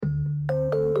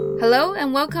Hello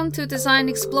and welcome to Design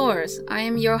Explorers. I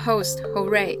am your host,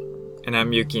 Hooray. And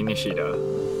I'm Yuki Nishida.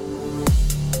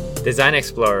 Design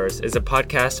Explorers is a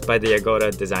podcast by the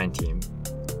Agoda design team.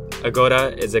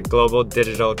 Agoda is a global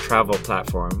digital travel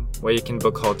platform where you can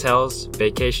book hotels,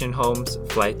 vacation homes,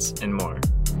 flights, and more.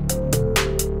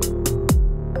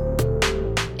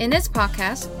 In this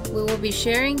podcast, we will be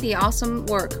sharing the awesome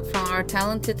work from our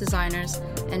talented designers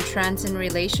and trends in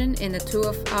relation in the two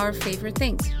of our favorite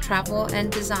things, travel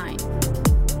and design.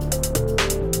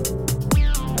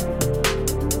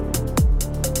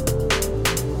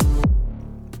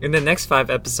 In the next 5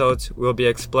 episodes, we'll be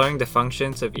exploring the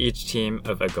functions of each team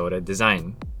of Agoda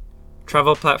Design: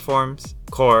 travel platforms,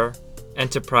 core,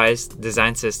 enterprise,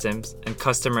 design systems, and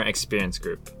customer experience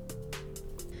group.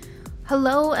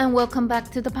 Hello and welcome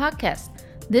back to the podcast.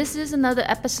 This is another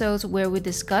episode where we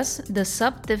discuss the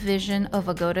subdivision of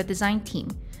Agoda Design Team.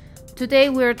 Today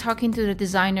we're talking to the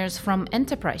designers from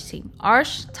Enterprise Team,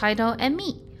 Arsh, Tidal, and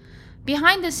me.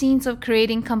 Behind the scenes of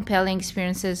creating compelling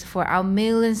experiences for our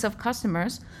millions of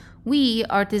customers, we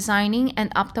are designing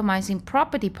and optimizing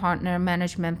property partner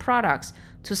management products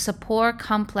to support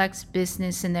complex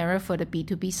business scenarios for the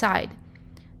B2B side.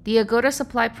 The Agoda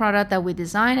Supply product that we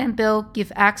design and build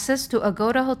give access to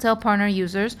Agoda Hotel Partner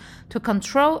users to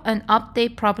control and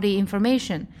update property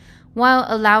information, while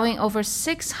allowing over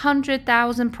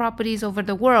 600,000 properties over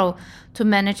the world to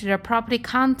manage their property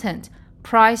content,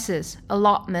 prices,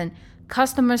 allotment,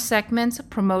 customer segments,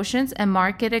 promotions, and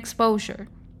market exposure.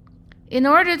 In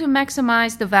order to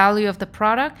maximize the value of the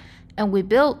product, and we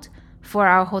built for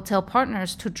our hotel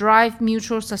partners to drive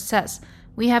mutual success,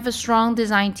 we have a strong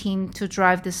design team to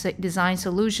drive the design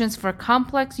solutions for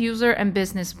complex user and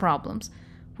business problems.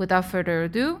 Without further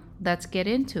ado, let's get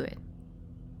into it.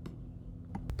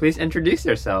 Please introduce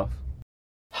yourself.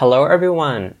 Hello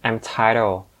everyone, I'm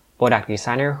Tidal, product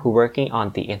designer who working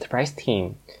on the enterprise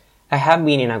team. I have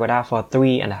been in Agoda for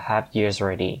 3.5 years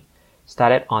already.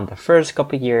 Started on the first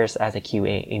couple years as a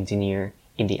QA engineer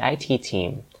in the IT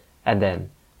team, and then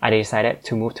I decided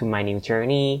to move to my new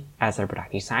journey as a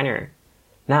product designer.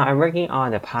 Now I'm working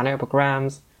on the partner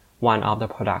programs, one of the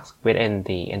products within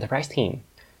the enterprise team,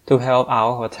 to help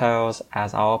our hotels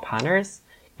as our partners,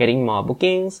 getting more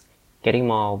bookings, getting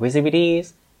more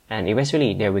visibilities, and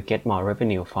eventually they will get more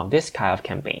revenue from this kind of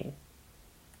campaign.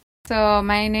 So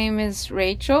my name is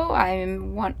Rachel.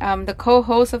 I'm the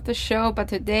co-host of the show, but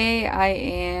today I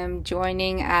am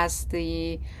joining as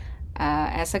a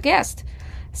guest.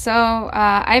 So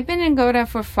I've been in Agoda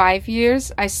for 5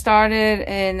 years. I started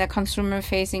in the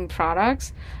consumer-facing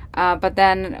products, but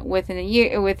then within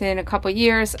a couple of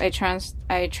years, I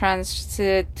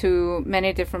transited to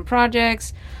many different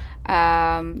projects,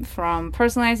 from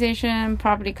personalization,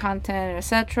 property content,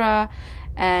 etc.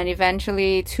 And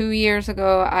eventually, 2 years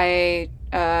ago, I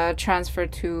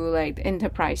transferred to the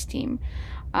enterprise team.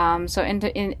 So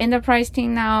in enterprise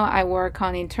team now, I work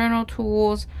on internal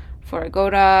tools for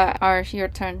Agoda. Arsh, your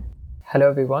turn. Hello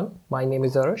everyone, my name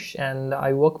is Arush and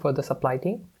I work for the supply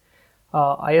team.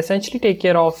 I essentially take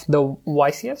care of the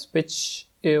YCS, which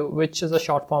is a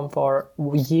short form for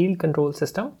Yield Control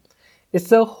System.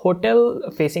 It's a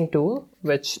hotel-facing tool,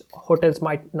 which hotels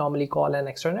might normally call an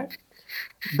extranet.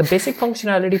 The basic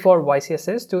functionality for YCS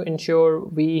is to ensure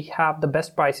we have the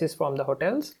best prices from the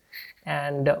hotels,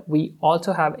 and we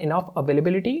also have enough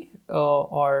availability,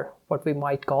 or what we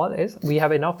might call is we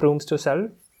have enough rooms to sell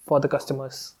for the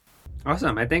customers.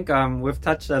 Awesome. I think we've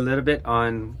touched a little bit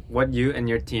on what you and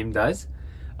your team does.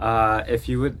 If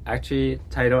you would actually,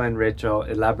 Tidal and Rachel,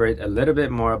 elaborate a little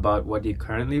bit more about what you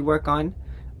currently work on,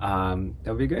 that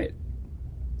would be great.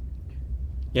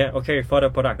 Yeah, okay, for the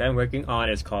product that I'm working on,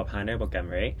 it's called Partner Program,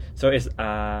 right? So it's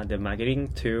the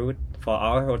marketing tool for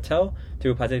our hotel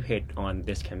to participate on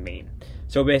this campaign.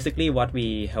 So basically what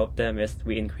we help them is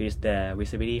we increase their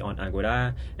visibility on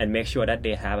Agoda and make sure that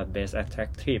they have a best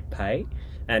attractive price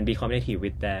and be competitive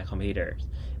with their competitors.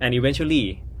 And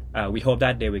eventually, we hope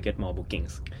that they will get more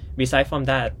bookings. Besides from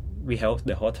that, we help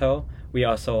the hotel. We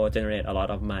also generate a lot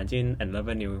of margin and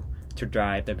revenue to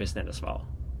drive the business as well.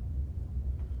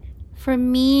 For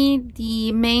me,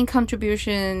 the main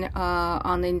contribution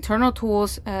on the internal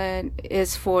tools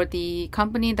is for the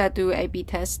company that do A/B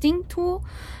testing tool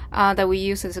that we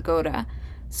use as Agoda.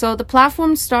 So the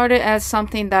platform started as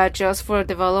something that just for a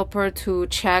developer to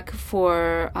check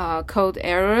for code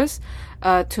errors,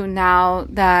 to now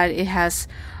that it has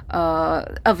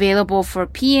available for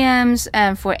PMs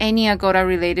and for any Agoda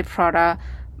related product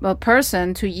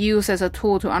person to use as a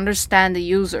tool to understand the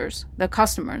users, the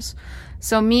customers.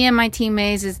 So me and my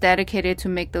teammates is dedicated to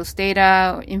make those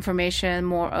data information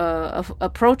more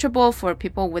approachable for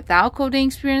people without coding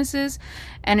experiences.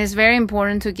 And it's very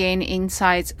important to gain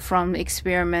insights from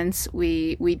experiments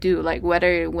we do, like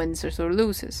whether it wins or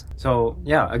loses. So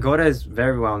yeah, Agoda is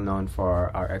very well known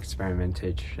for our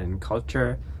experimentation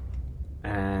culture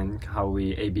and how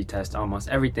we A/B test almost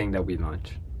everything that we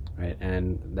launch, right?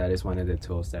 And that is one of the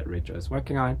tools that Rachel is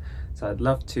working on. So I'd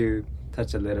love to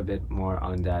touch a little bit more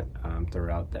on that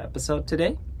throughout the episode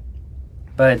today.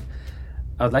 But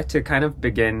I would like to kind of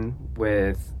begin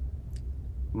with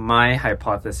my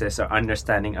hypothesis or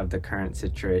understanding of the current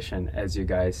situation as you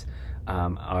guys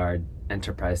are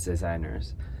enterprise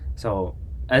designers. So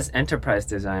as enterprise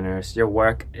designers, your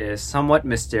work is somewhat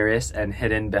mysterious and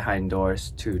hidden behind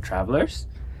doors to travelers.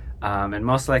 And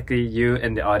most likely you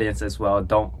in the audience as well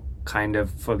don't kind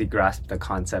of fully grasp the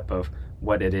concept of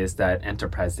what it is that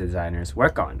enterprise designers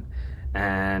work on.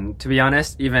 And to be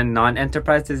honest, even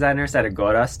non-enterprise designers at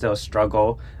Agoda still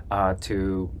struggle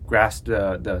to grasp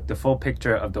the full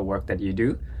picture of the work that you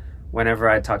do. Whenever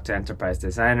I talk to enterprise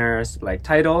designers like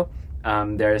Tidal,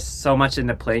 there's so much in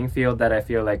the playing field that I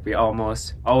feel like we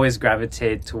almost always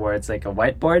gravitate towards like a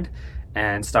whiteboard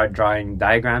and start drawing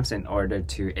diagrams in order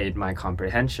to aid my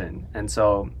comprehension. And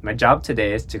so my job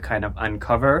today is to kind of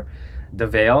uncover the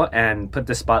veil and put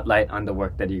the spotlight on the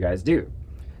work that you guys do.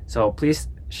 So please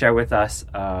share with us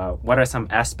what are some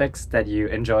aspects that you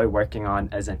enjoy working on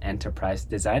as an enterprise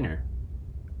designer?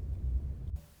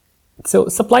 So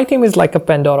supply team is like a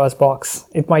Pandora's box.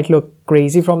 It might look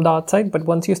crazy from the outside, but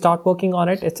once you start working on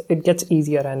it, it gets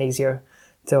easier and easier.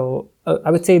 So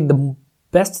I would say the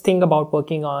best thing about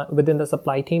working within the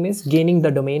supply team is gaining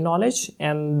the domain knowledge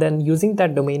and then using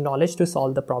that domain knowledge to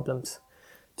solve the problems.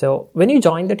 So when you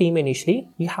join the team initially,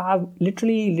 you have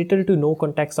literally little to no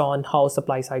context on how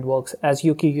supply side works. As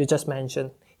you just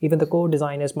mentioned, even the core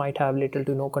designers might have little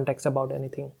to no context about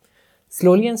anything.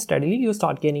 Slowly and steadily, you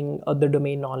start gaining the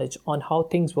domain knowledge on how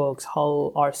things works,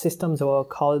 how our systems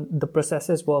work, how the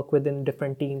processes work within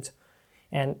different teams.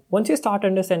 And once you start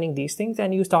understanding these things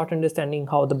and you start understanding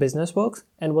how the business works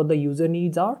and what the user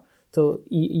needs are, so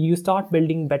you start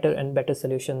building better and better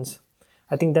solutions.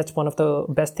 I think that's one of the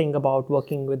best thing about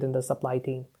working within the supply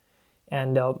team.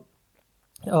 And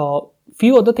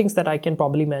few other things that I can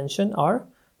probably mention are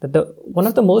that one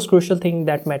of the most crucial thing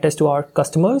that matters to our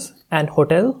customers and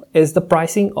hotel is the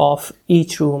pricing of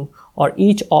each room or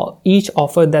each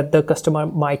offer that the customer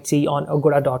might see on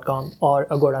agoda.com or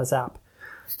Agoda's app.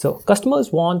 So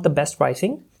customers want the best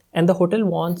pricing and the hotel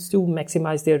wants to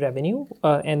maximize their revenue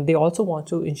and they also want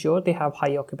to ensure they have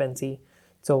high occupancy.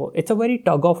 So it's a very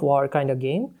tug of war kind of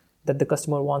game that the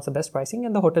customer wants the best pricing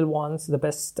and the hotel wants the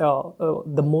best,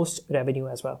 the most revenue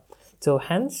as well. So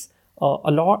hence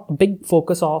big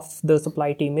focus of the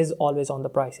supply team is always on the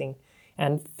pricing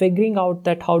and figuring out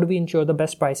that how do we ensure the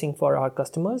best pricing for our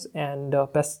customers and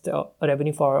best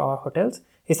revenue for our hotels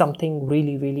is something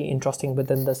really, really interesting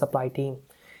within the supply team.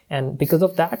 And because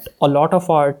of that, a lot of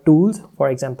our tools, for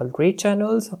example, rate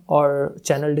channels or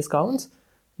channel discounts,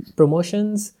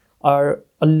 promotions, are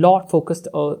a lot focused.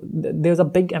 There's a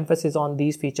big emphasis on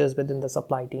these features within the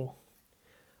supply team.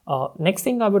 Next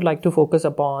thing I would like to focus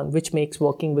upon, which makes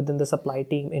working within the supply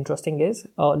team interesting, is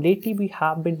lately we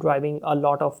have been driving a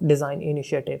lot of design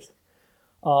initiatives.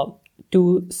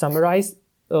 To summarize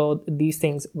these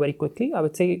things very quickly, I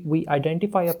would say we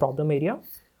identify a problem area,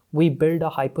 we build a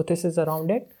hypothesis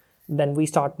around it, then we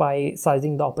start by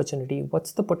sizing the opportunity.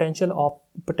 What's the potential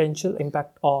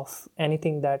impact of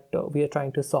anything that we are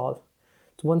trying to solve?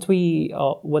 So once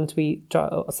we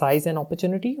size an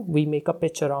opportunity, we make a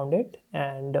pitch around it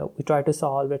and we try to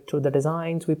solve it through the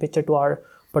designs. We pitch it to our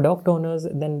product owners,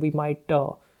 then we might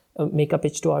make a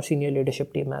pitch to our senior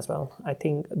leadership team as well. I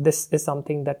think this is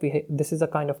something that this is a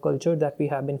kind of culture that we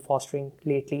have been fostering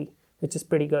lately, which is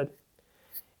pretty good.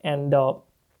 And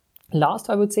last,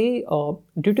 I would say,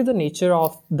 due to the nature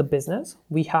of the business,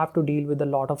 we have to deal with a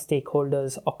lot of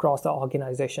stakeholders across the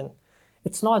organization.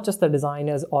 It's not just the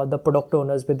designers or the product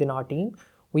owners within our team.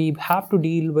 We have to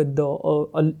deal with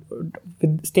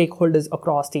with stakeholders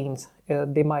across teams.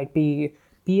 They might be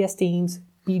PS teams,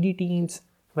 PD teams.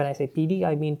 When I say PD,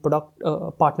 I mean product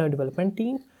partner development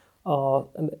team,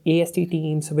 AST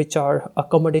teams, which are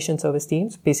accommodation service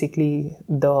teams, basically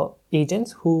the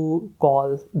agents who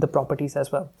call the properties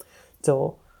as well.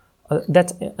 So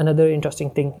that's another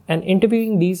interesting thing. And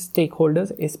interviewing these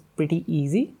stakeholders is pretty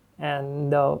easy.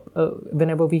 And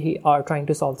whenever we are trying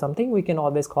to solve something, we can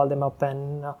always call them up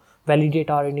and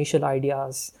validate our initial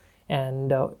ideas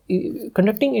And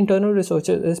conducting internal research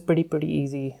is pretty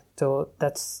easy. So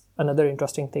that's another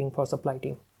interesting thing for supply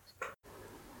team.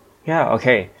 Yeah,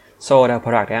 okay. So the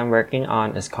product I'm working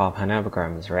on is called Partner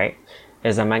Programs, right?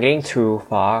 It's a marketing tool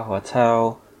for our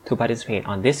hotel to participate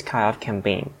on this kind of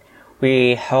campaign.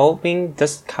 We helping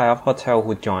this kind of hotel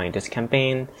who join this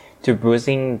campaign to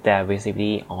boosting their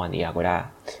visibility on the Agoda.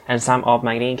 And some of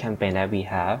marketing campaign that we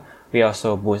have, we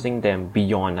also boosting them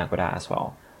beyond Agoda as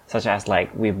well. Such as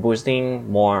like we're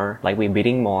boosting more, like we're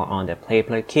bidding more on the Play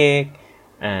Per Click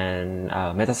and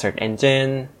meta search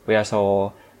engine. We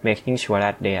also making sure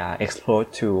that they are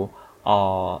exposed to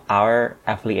our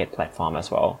affiliate platform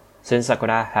as well. Since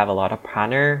Agoda have a lot of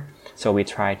partner, so we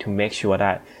try to make sure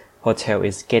that hotel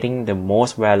is getting the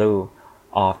most value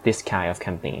of this kind of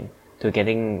campaign to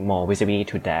getting more visibility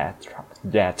to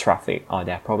their traffic or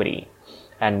their property.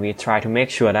 And we try to make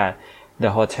sure that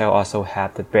the hotel also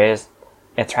have the best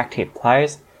attractive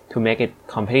price to make it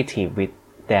competitive with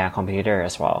their competitor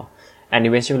as well. And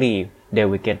eventually they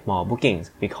will get more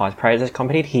bookings because price is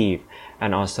competitive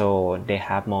and also they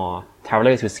have more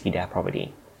travelers to see their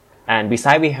property. And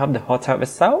besides we help the hotel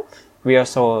itself, we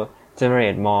also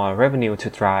generate more revenue to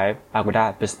drive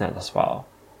Agoda business as well.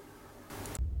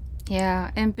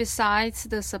 Yeah, and besides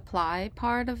the supply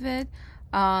part of it,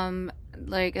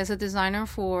 like as a designer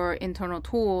for internal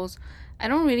tools, I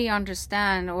don't really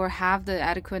understand or have the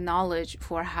adequate knowledge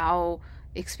for how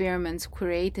experiments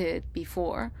created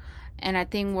before. And I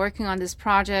think working on this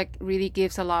project really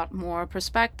gives a lot more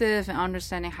perspective and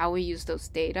understanding how we use those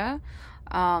data.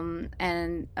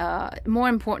 And more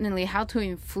importantly, how to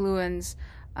influence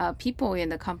people in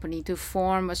the company to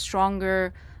form a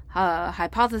stronger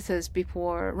hypothesis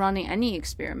before running any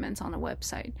experiments on the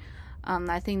website.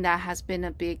 I think that has been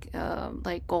a big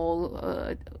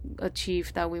goal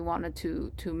achieved that we wanted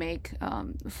to make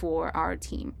for our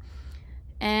team.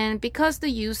 And because the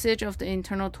usage of the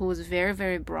internal tool is very,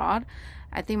 very broad,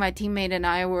 I think my teammate and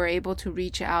I were able to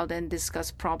reach out and discuss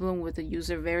problem with the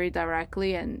user very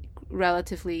directly and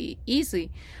relatively easily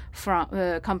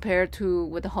compared to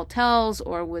with the hotels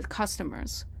or with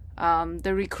customers.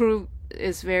 The recruit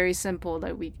is very simple,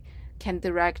 that we can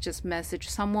direct just message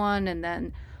someone and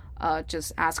then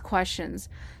just ask questions.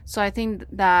 So I think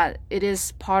that it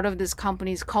is part of this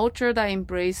company's culture that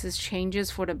embraces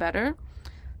changes for the better.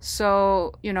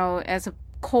 So, as a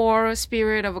core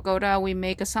spirit of Agoda, we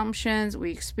make assumptions,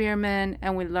 we experiment,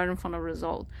 and we learn from the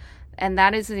result. And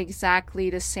that is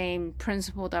exactly the same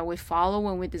principle that we follow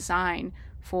when we design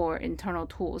for internal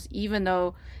tools, even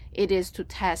though it is to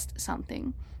test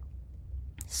something.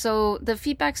 So the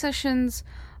feedback sessions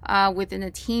within the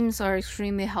teams are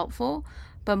extremely helpful,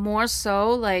 but more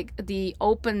so like the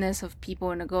openness of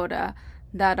people in Agoda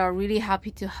that are really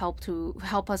happy to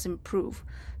help us improve.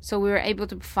 So we were able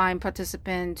to find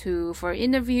participants for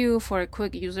interview, for a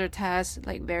quick user test,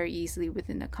 like very easily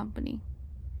within the company.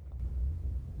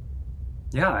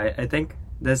 Yeah, I think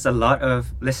there's a lot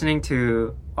of, listening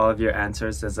to all of your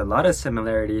answers, there's a lot of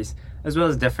similarities as well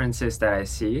as differences that I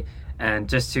see. And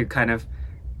just to kind of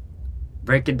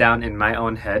break it down in my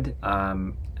own head,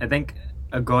 I think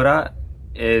Agoda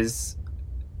is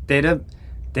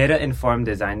data-informed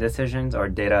design decisions or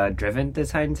data-driven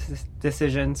design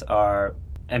decisions are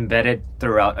embedded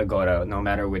throughout Agoda, no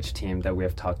matter which team that we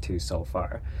have talked to so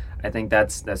far. I think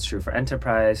that's true for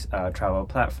enterprise, travel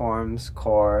platforms,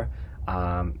 core,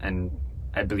 and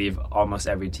I believe almost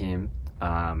every team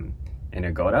in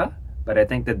Agoda. But I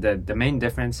think that the main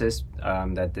differences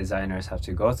that designers have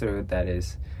to go through, that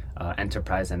is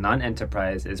enterprise and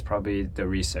non-enterprise, is probably the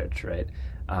research, right?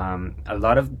 I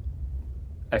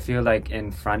feel like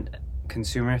in front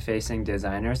consumer-facing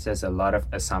designers, there's a lot of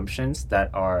assumptions that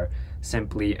are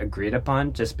simply agreed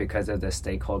upon just because of the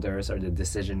stakeholders or the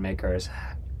decision makers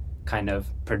kind of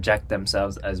project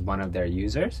themselves as one of their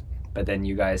users. But then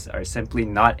you guys are simply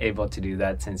not able to do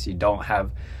that since you don't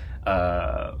have,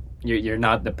 you're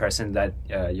not the person that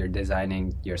you're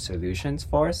designing your solutions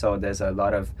for. So there's a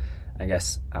lot of, I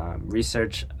guess,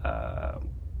 research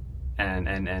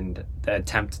and the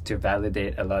attempt to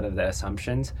validate a lot of the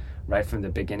assumptions right from the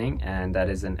beginning, and that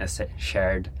isn't a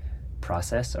shared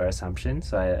process or assumption.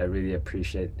 So I really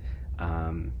appreciate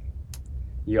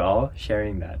you all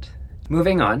sharing that.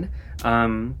 Moving on,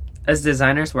 as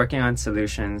designers working on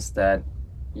solutions that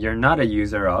you're not a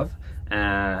user of,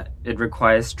 it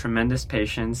requires tremendous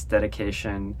patience,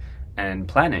 dedication, and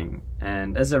planning.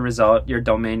 And as a result, your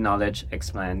domain knowledge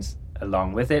expands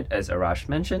along with it, as Arash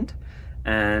mentioned.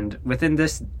 And within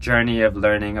this journey of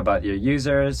learning about your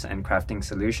users and crafting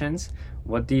solutions,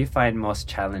 what do you find most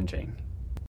challenging?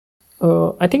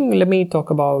 I think let me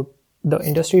talk about the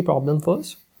industry problem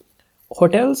first.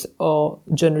 hotels or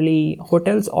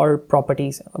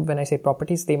properties. When I say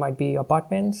properties, they might be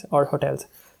apartments or hotels.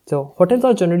 So hotels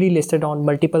are generally listed on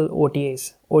multiple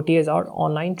OTAs. OTAs are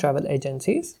online travel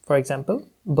agencies. For example,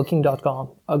 Booking.com,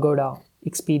 Agoda,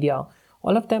 Expedia.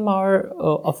 All of them are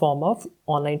a form of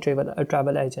online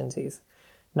travel agencies.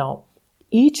 Now,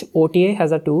 each OTA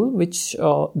has a tool which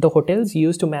the hotels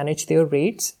use to manage their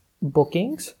rates,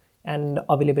 bookings, and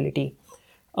availability.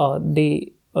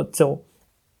 So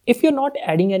if you're not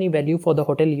adding any value for the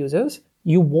hotel users,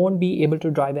 you won't be able to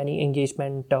drive any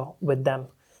engagement with them.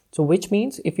 So which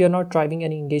means if you're not driving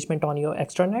any engagement on your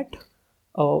extranet,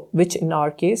 which in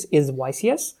our case is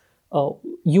YCS,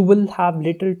 you will have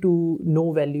little to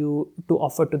no value to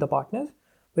offer to the partners,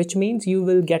 which means you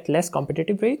will get less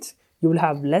competitive rates. You will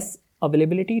have less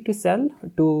availability to sell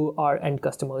to our end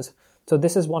customers. So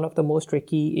this is one of the most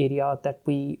tricky area that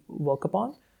we work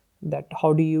upon, that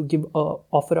how do you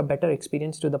offer a better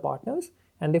experience to the partners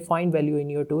and they find value in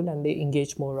your tool and they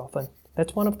engage more often.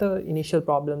 That's one of the initial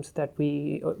problems that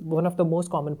one of the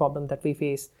most common problems that we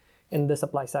face in the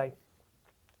supply side.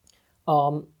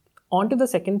 On to the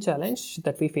second challenge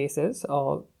that we face is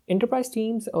enterprise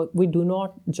teams. We do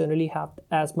not generally have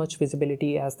as much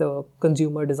visibility as the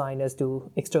consumer designers do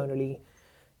externally.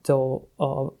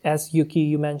 So as Yuki,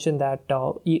 you mentioned that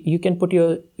you can put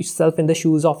yourself in the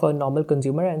shoes of a normal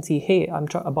consumer and see, hey, I'm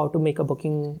about to make a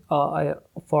booking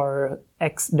for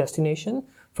X destination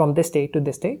from this day to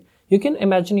this day. You can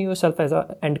imagine yourself as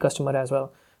an end customer as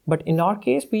well. But in our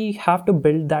case, we have to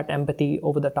build that empathy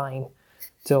over the time.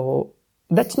 So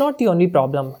that's not the only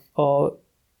problem.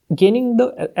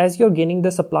 As you're gaining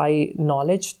the supply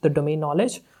knowledge, the domain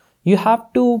knowledge, you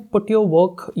have to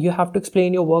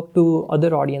explain your work to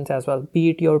other audience as well, be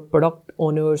it your product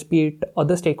owners, be it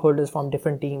other stakeholders from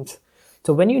different teams.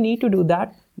 So when you need to do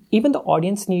that, even the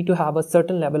audience need to have a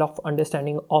certain level of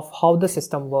understanding of how the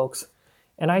system works.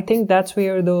 And I think that's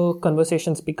where the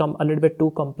conversations become a little bit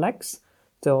too complex.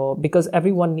 So because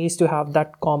everyone needs to have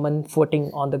that common footing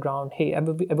on the ground. Hey,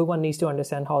 everyone needs to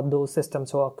understand how those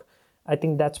systems work. I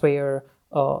think that's where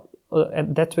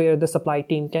the supply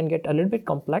team can get a little bit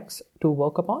complex to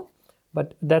work upon,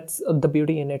 but that's the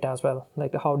beauty in it as well.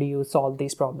 Like, how do you solve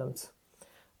these problems?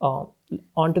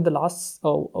 On to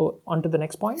the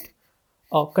next point.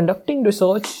 Conducting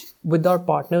research with our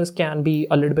partners can be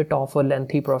a little bit of a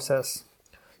lengthy process.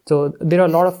 So there are a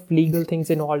lot of legal things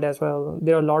involved as well.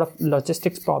 There are a lot of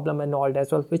logistics problem involved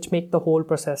as well, which make the whole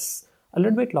process a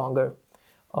little bit longer.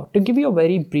 To give you a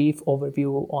very brief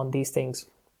overview on these things,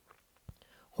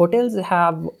 hotels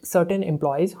have certain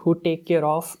employees who take care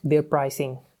of their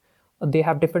pricing. They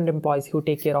have different employees who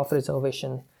take care of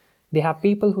reservation. They have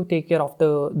people who take care of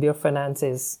their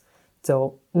finances.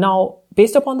 So now,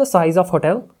 based upon the size of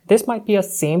hotel, this might be a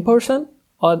same person,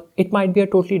 or it might be a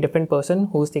totally different person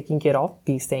who's taking care of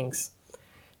these things.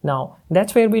 Now,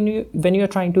 that's where when you're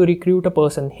trying to recruit a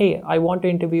person, hey, I want to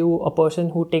interview a person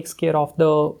who takes care of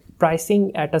the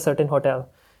pricing at a certain hotel.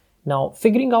 Now,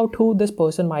 figuring out who this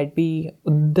person might be,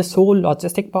 this whole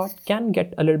logistic part can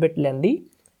get a little bit lengthy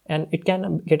and it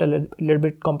can get a little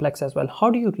bit complex as well. How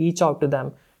do you reach out to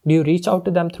them? Do you reach out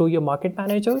to them through your market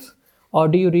managers, or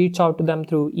do you reach out to them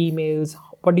through emails?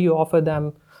 What do you offer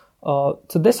them? So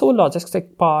this whole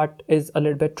logistic part is a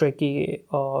little bit tricky,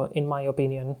 in my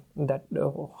opinion, that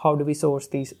how do we source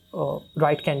these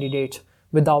right candidates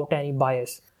without any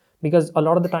bias? Because a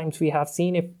lot of the times we have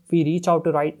seen, if we reach out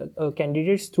to right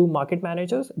candidates through market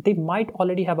managers, they might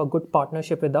already have a good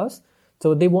partnership with us.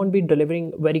 So they won't be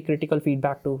delivering very critical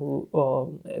feedback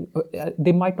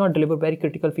they might not deliver very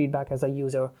critical feedback as a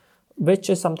user, which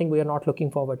is something we are not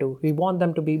looking forward to. We want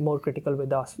them to be more critical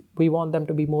with us. We want them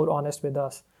to be more honest with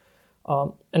us.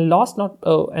 And last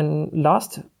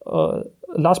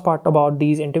part about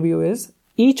these interviews is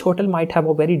each hotel might have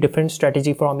a very different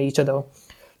strategy from each other.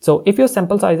 So if your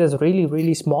sample size is really,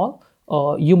 really small,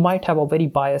 you might have a very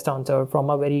biased answer from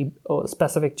a very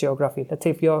specific geography. Let's say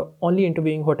if you're only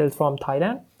interviewing hotels from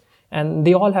Thailand and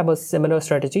they all have a similar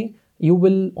strategy, you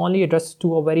will only address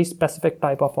to a very specific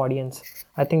type of audience.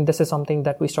 I think this is something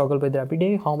that we struggle with every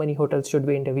day. How many hotels should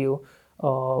we interview?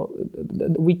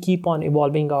 We keep on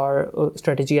evolving our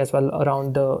strategy as well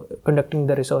around conducting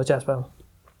the research as well.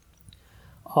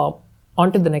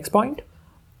 On to the next point.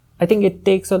 I think it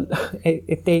takes a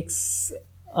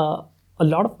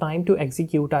lot of time to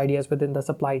execute ideas within the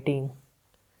supply team.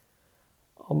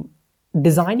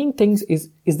 Designing things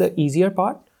is the easier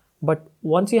part, but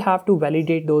once you have to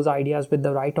validate those ideas with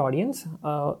the right audience,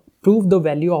 prove the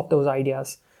value of those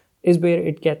ideas is where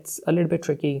it gets a little bit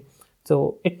tricky.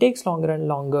 So it takes longer and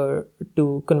longer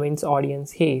to convince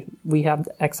audience, hey, we have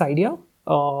X idea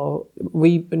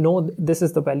we know this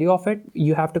is the value of it.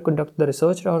 You have to conduct the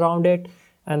research around it,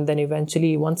 and then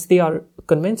eventually once they are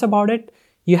convinced about it,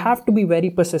 you have to be very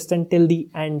persistent till the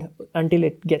end, until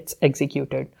it gets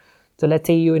executed. So let's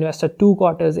say you invested 2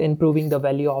 quarters in proving the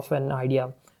value of an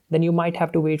idea, then you might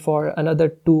have to wait for another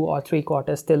 2 or 3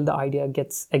 quarters till the idea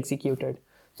gets executed.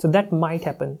 So that might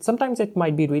happen. Sometimes it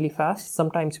might be really fast.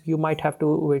 Sometimes you might have to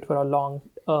wait for a long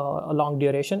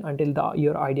duration until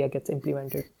your idea gets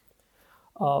implemented.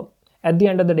 At the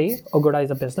end of the day, Agoda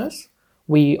is a business.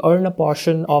 We earn a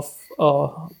portion of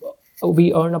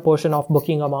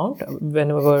booking amount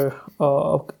whenever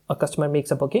a customer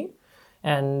makes a booking,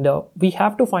 and we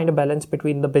have to find a balance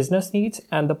between the business needs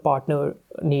and the partner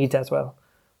needs as well.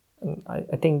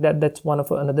 I think that's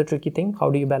another tricky thing. How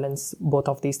do you balance both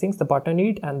of these things, the partner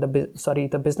need and the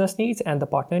business needs and the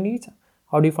partner needs?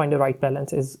 How do you find the right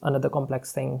balance is another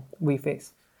complex thing we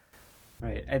face.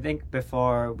 Right. I think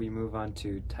before we move on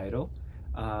to title,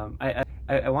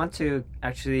 I want to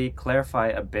actually clarify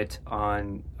a bit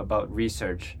about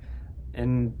research.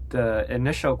 In the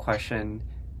initial question,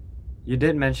 you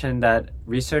did mention that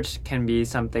research can be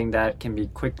something that can be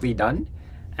quickly done,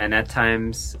 and at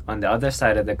times on the other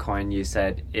side of the coin, you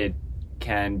said it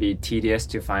can be tedious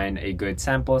to find a good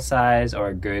sample size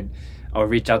or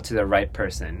reach out to the right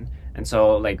person. And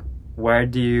so, like,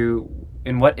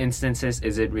 in what instances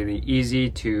is it really easy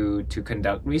to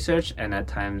conduct research, and at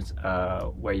times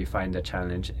where you find the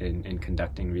challenge in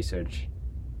conducting research?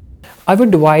 I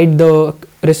would divide the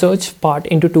research part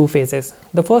into 2 phases.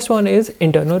 The first one is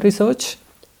internal research,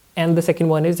 and the second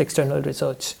one is external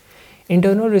research.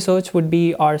 Internal research would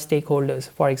be our stakeholders,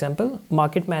 for example,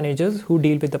 market managers who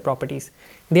deal with the properties.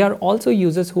 They are also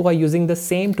users who are using the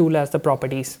same tool as the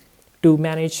properties to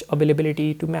manage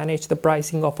availability, to manage the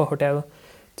pricing of a hotel.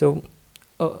 So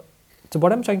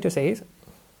what I'm trying to say is,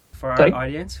 for our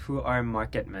audience, who are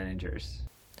market managers?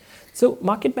 So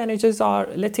market managers are,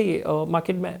 let's say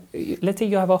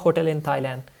you have a hotel in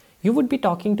Thailand. You would be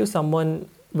talking to someone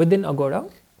within Agoda.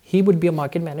 He would be a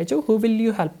market manager who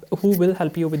will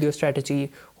help you with your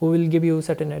strategy, who will give you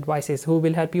certain advices, who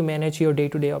will help you manage your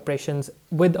day-to-day operations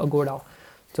with Agoda.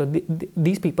 So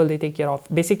these people, they take care of,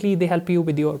 basically they help you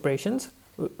with your operations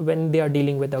when they are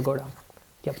dealing with Agoda.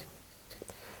 Yep.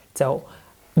 So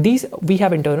we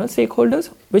have internal stakeholders,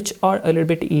 which are a little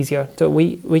bit easier. So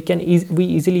we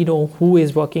easily know who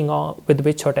is working with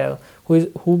which hotel,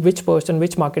 which person,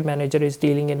 which market manager is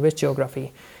dealing in which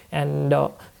geography, and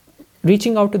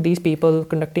reaching out to these people,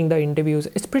 conducting the interviews,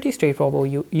 it's pretty straightforward.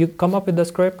 You come up with the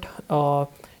script,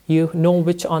 you know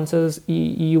which answers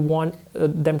you want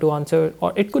them to answer,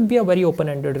 or it could be a very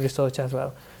open-ended research as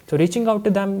well. So reaching out to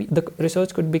them, the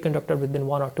research could be conducted within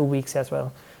 1 or 2 weeks as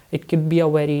well. It could be a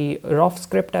very rough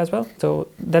script as well. So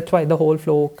that's why the whole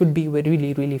flow could be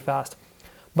really, really fast.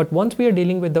 But once we are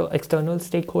dealing with the external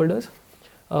stakeholders,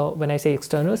 when I say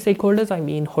external stakeholders, I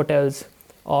mean hotels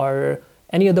or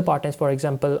any other partners, for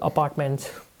example, apartments,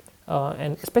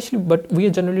 and especially, but we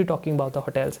are generally talking about the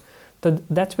hotels. So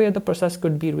that's where the process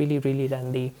could be really, really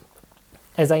lengthy.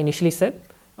 As I initially said,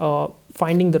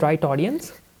 finding the right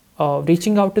audience,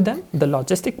 reaching out to them, the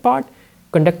logistic part,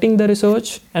 conducting the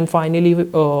research, and finally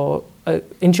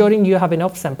ensuring you have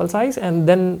enough sample size, and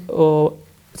then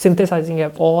synthesizing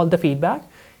all the feedback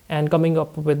and coming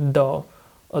up with the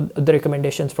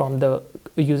recommendations from the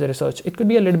user research. It could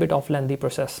be a little bit of lengthy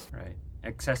process. Right.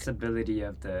 Accessibility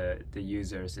of the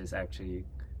users is actually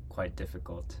quite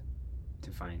difficult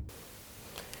to find.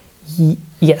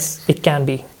 Yes, it can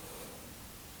be.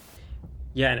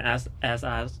 Yeah, and as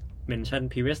I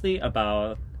mentioned previously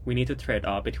about we need to trade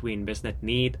off between business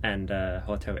need and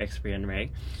hotel experience,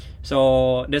 right?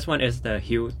 So this one is the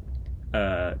huge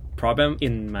problem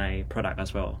in my product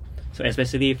as well. So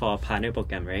especially for partner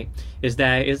program, right?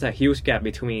 There is a huge gap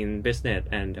between business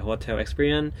and the hotel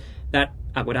experience that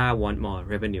Agoda want more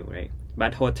revenue, right?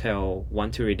 But hotel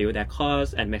want to reduce their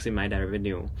costs and maximize their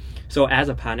revenue. So as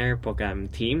a partner program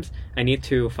teams, I need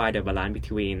to find a balance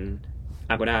between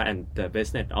Agoda and the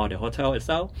business or the hotel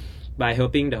itself by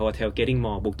helping the hotel getting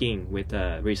more booking with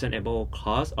a reasonable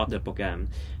cost of the program.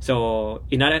 So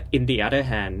in the other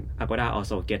hand, Agoda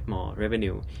also get more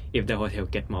revenue if the hotel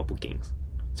get more bookings.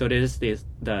 So this is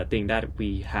the thing that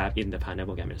we have in the partner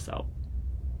program itself.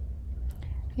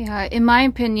 Yeah, in my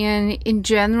opinion, in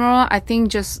general, I think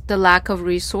just the lack of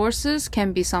resources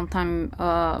can be sometimes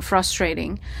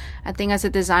frustrating. I think as a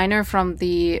designer from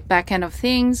the back end of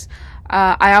things,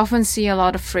 I often see a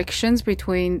lot of frictions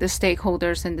between the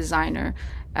stakeholders and designer.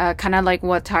 Kind of like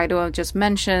what Taido just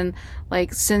mentioned,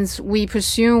 like since we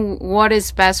presume what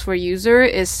is best for user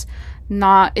is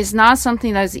it's not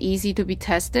something that's easy to be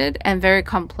tested and very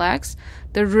complex.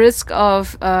 The risk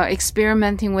of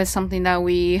experimenting with something that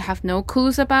we have no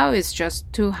clues about is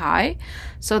just too high.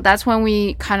 So that's when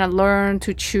we kind of learn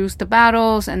to choose the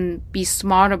battles and be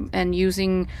smart and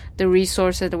using the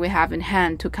resources that we have in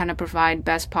hand to kind of provide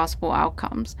best possible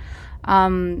outcomes.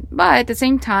 But at the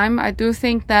same time, I do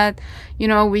think that,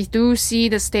 we do see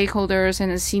the stakeholders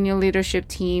and the senior leadership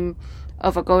team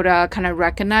of Agoda kind of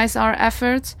recognize our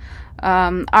efforts.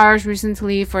 Ours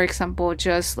recently, for example,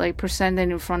 just like presented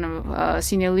in front of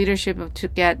senior leadership to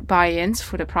get buy-ins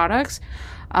for the products.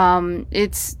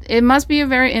 It must be a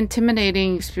very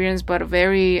intimidating experience, but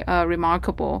very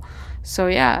remarkable. So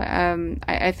yeah,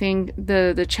 I think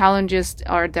the challenges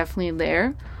are definitely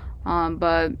there,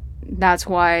 but that's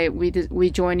why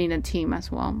we join in a team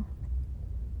as well.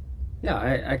 Yeah,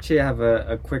 I actually have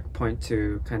a quick point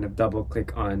to kind of double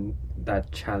click on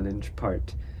that challenge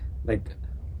part. Like,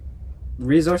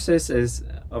 resources is,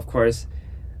 of course,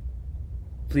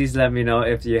 please let me know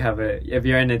if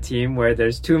you're in a team where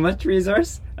there's too much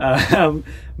resource.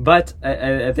 But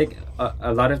I think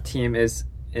a lot of team is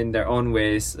in their own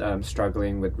ways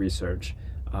struggling with research.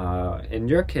 In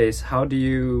your case, how do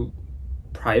you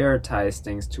prioritize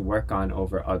things to work on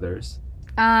over others?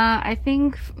 I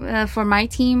think for my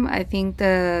team, I think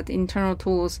the internal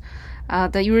tools,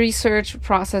 the research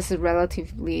process is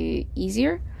relatively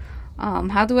easier.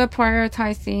 How do I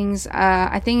prioritize things?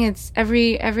 I think it's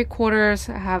every quarters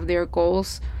have their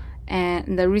goals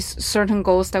and the certain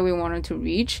goals that we wanted to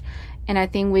reach, and I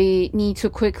think we need to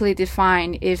quickly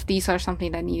define if these are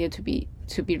something that needed to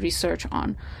be researched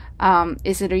on.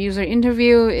 Is it a user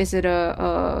interview? Is it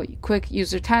a quick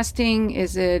user testing?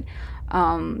 Is it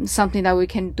something that we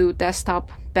can do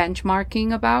desktop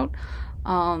benchmarking about?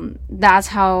 That's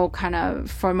how kind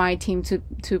of for my team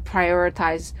to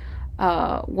prioritize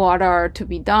what are to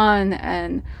be done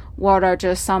and what are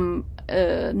just some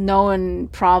known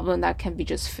problem that can be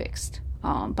just fixed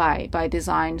by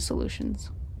design solutions.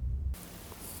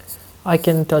 I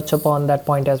can touch upon that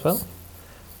point as well.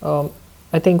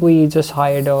 I think we just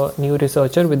hired a new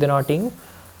researcher within our team,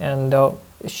 and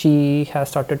she has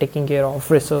started taking care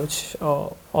of research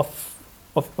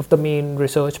of the main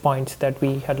research points that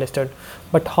we had listed.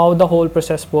 But how the whole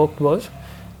process worked was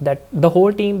that the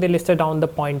whole team, they listed down the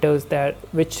pointers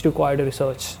which required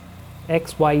research,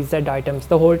 X, Y, Z items.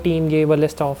 The whole team gave a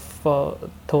list of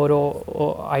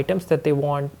thorough items that they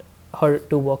want her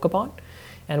to work upon,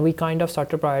 and we kind of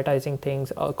started prioritizing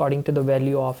things according to the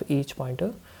value of each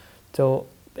pointer. So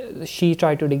she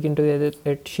tried to dig into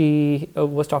it. She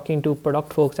was talking to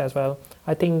product folks as well.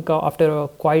 I think after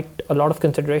quite a lot of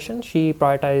consideration, she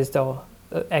prioritized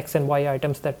X and Y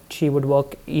items that she would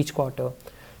work each quarter.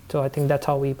 So I think that's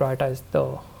how we prioritize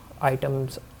the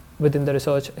items within the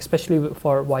research, especially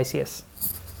for YCS.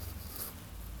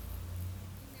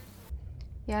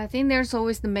 Yeah, I think there's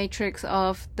always the matrix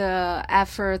of the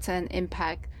efforts and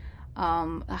impact,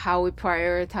 how we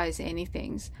prioritize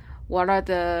anything. What are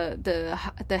the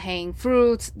hanging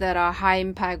fruits that are high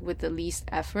impact with the least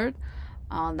effort?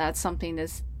 That's something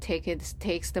that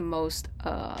takes the most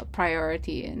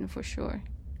priority in, for sure.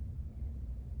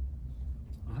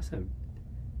 Awesome.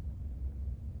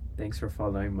 Thanks for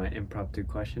following my impromptu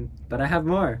question, but I have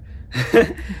more.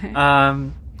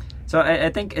 So I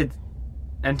think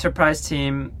enterprise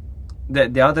team,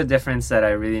 the other difference that I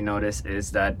really notice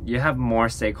is that you have more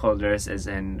stakeholders, as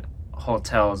in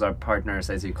hotels or partners,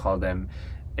 as you call them,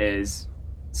 is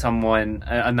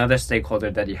another stakeholder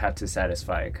that you have to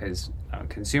satisfy, because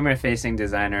consumer facing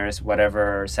designers,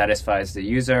 whatever satisfies the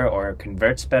user or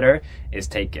converts better is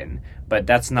taken. But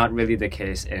that's not really the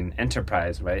case in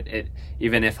enterprise, right?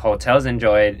 Even if hotels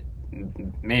enjoy it,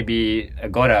 maybe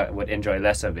Agoda would enjoy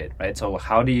less of it, right? So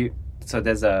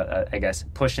there's a I guess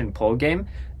push and pull game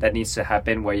that needs to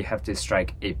happen where you have to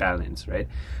strike a balance, right?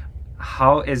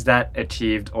 How is that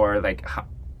achieved, or like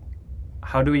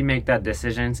how do we make that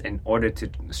decisions in order to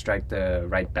strike the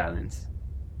right balance?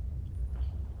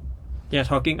 Yeah,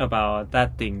 talking about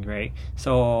that thing, right?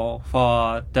 So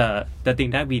for the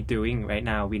thing that we're doing right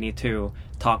now, we need to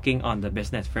talking on the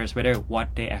business first, whether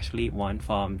what they actually want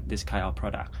from this kind of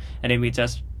product, and then we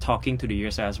just talking to the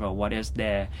user as well, what is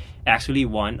they actually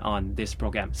want on this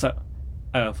program. So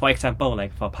for example,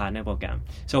 like for partner program,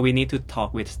 so we need to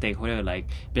talk with stakeholder like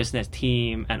business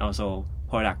team and also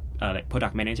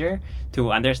product manager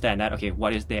to understand that, okay,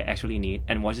 what is they actually need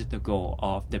and what is the goal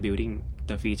of the building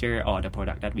the feature or the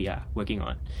product that we are working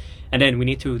on. And then we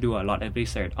need to do a lot of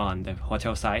research on the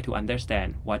hotel side to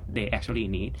understand what they actually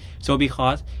need. So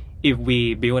because if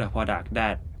we build a product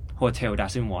that hotel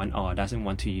doesn't want or doesn't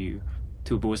want to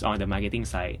boost on the marketing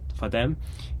side for them,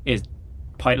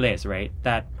 pointless, right?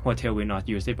 That hotel will not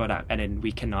use the product, and then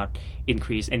we cannot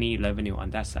increase any revenue on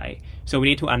that side. So we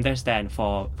need to understand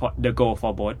for the goal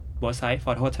for both sides,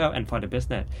 for the hotel and for the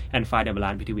business, and find a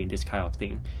balance between this kind of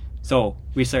thing. So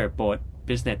we serve both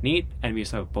business need and we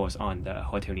serve both on the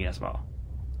hotel need as well.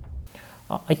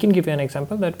 I can give you an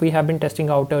example that we have been testing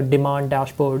out a demand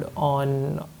dashboard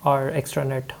on our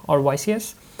extranet or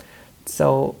YCS.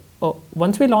 So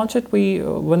once we launched it,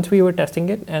 once we were testing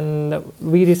it, and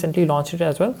we recently launched it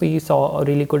as well, we saw a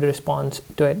really good response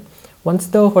to it. Once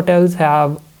the hotels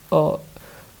have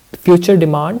future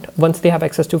demand, once they have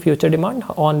access to future demand,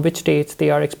 on which dates they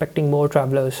are expecting more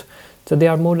travelers, so they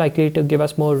are more likely to give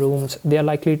us more rooms. They are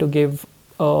likely to give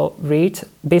rates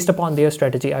based upon their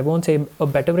strategy. I won't say a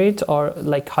better rates or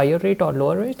like higher rate or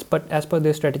lower rates, but as per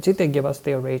their strategy, they give us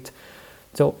their rates.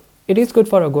 So it is good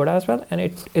for Agoda as well, and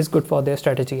it is good for their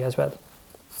strategy as well.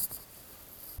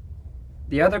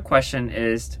 The other question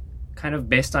is kind of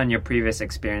based on your previous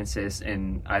experiences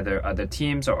in either other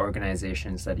teams or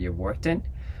organizations that you've worked in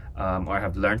or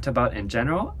have learned about in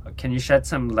general. Can you shed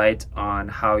some light on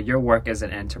how your work as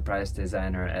an enterprise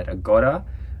designer at Agoda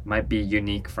might be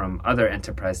unique from other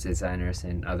enterprise designers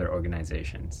in other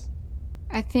organizations?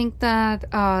 I think that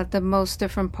the most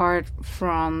different part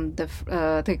from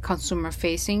the consumer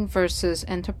facing versus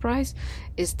enterprise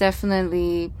is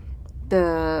definitely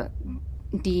the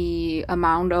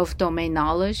amount of domain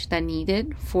knowledge that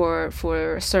needed for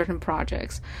certain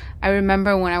projects. I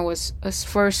remember when I was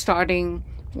first starting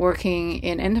working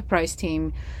in enterprise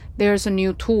team, there's a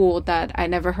new tool that I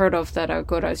never heard of that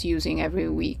Agoda is using every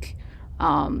week.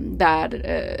 And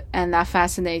that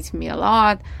fascinates me a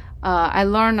lot. I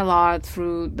learned a lot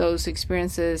through those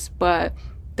experiences, but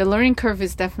the learning curve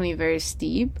is definitely very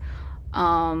steep.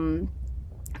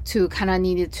 To kind of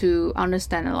needed to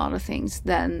understand a lot of things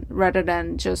then rather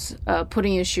than just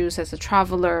putting issues as a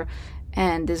traveler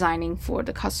and designing for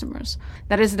the customers.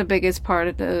 That is the biggest part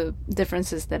of the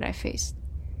differences that I faced.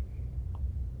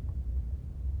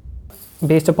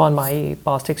 Based upon my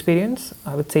past experience,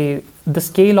 I would say the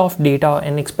scale of data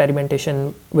and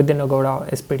experimentation within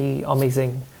Agoda is pretty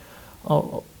amazing.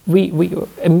 We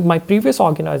in my previous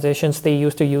organizations, they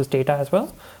used to use data as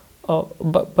well.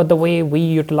 But the way we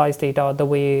utilize data, the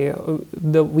way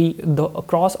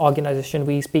across organization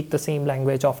we speak the same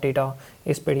language of data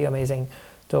is pretty amazing.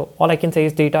 So all I can say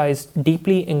is data is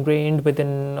deeply ingrained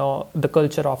within the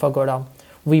culture of Agoda.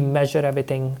 We measure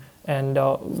everything, and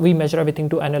we measure everything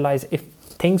to analyze if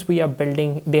things we are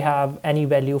building, they have any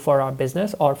value for our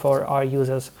business or for our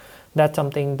users. That's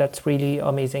something that's really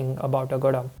amazing about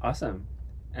Agoda. Awesome.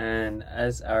 And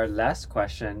as our last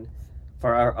question,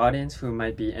 for our audience who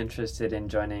might be interested in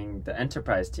joining the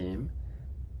enterprise team,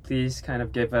 please kind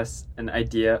of give us an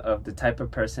idea of the type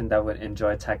of person that would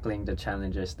enjoy tackling the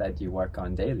challenges that you work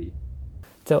on daily.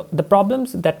 So the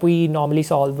problems that we normally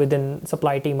solve within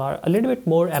supply team are a little bit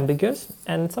more ambiguous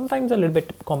and sometimes a little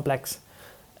bit complex.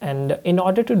 And in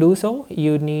order to do so,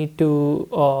 you need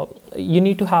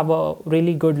to have a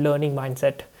really good learning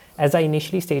mindset. As I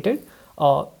initially stated,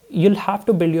 you'll have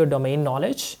to build your domain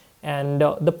knowledge, and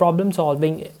the problem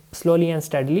solving slowly and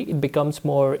steadily it becomes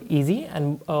more easy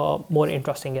and more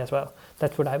interesting as well.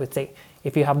 That's what I would say.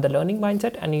 If you have the learning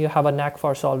mindset and you have a knack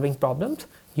for solving problems,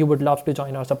 you would love to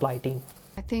join our supply team.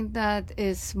 I think that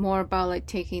is more about like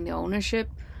taking the ownership.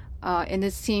 In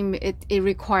this team, it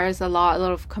requires a lot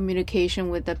of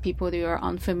communication with the people that you're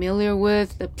unfamiliar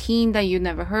with, the team that you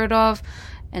never heard of,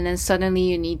 and then suddenly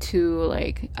you need to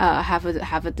like have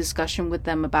a discussion with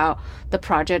them about the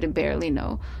project you barely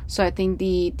know. So I think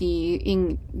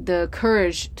the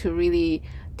courage to really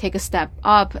take a step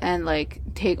up and like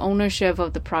take ownership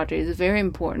of the project is a very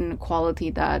important quality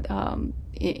that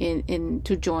in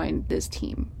to join this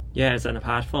team. Yeah, it's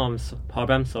apart from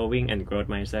problem solving and growth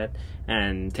mindset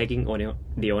and taking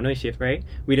the ownership, right?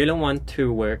 We didn't want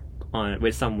to work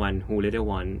with someone who didn't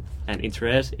want an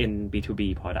interest in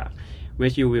B2B product,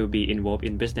 which you will be involved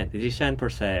in business decision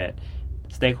process,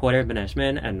 stakeholder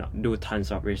management, and do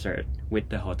tons of research with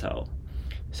the hotel.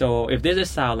 So if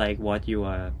this sounds like what you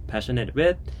are passionate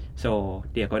with, so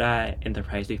the Agoda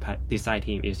Enterprise Design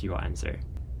Team is your answer.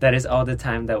 That is all the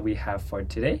time that we have for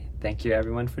today. Thank you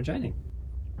everyone for joining.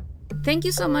 Thank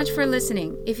you so much for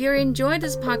listening. If you enjoyed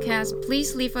this podcast,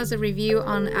 please leave us a review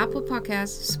on Apple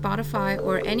Podcasts, Spotify,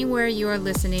 or anywhere you are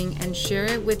listening and share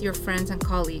it with your friends and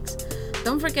colleagues.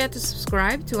 Don't forget to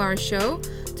subscribe to our show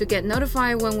to get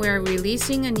notified when we are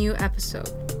releasing a new episode.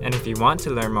 And if you want to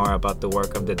learn more about the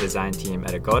work of the design team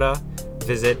at Agoda,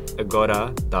 visit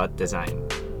agoda.design.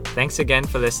 Thanks again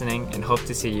for listening and hope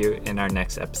to see you in our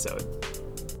next episode.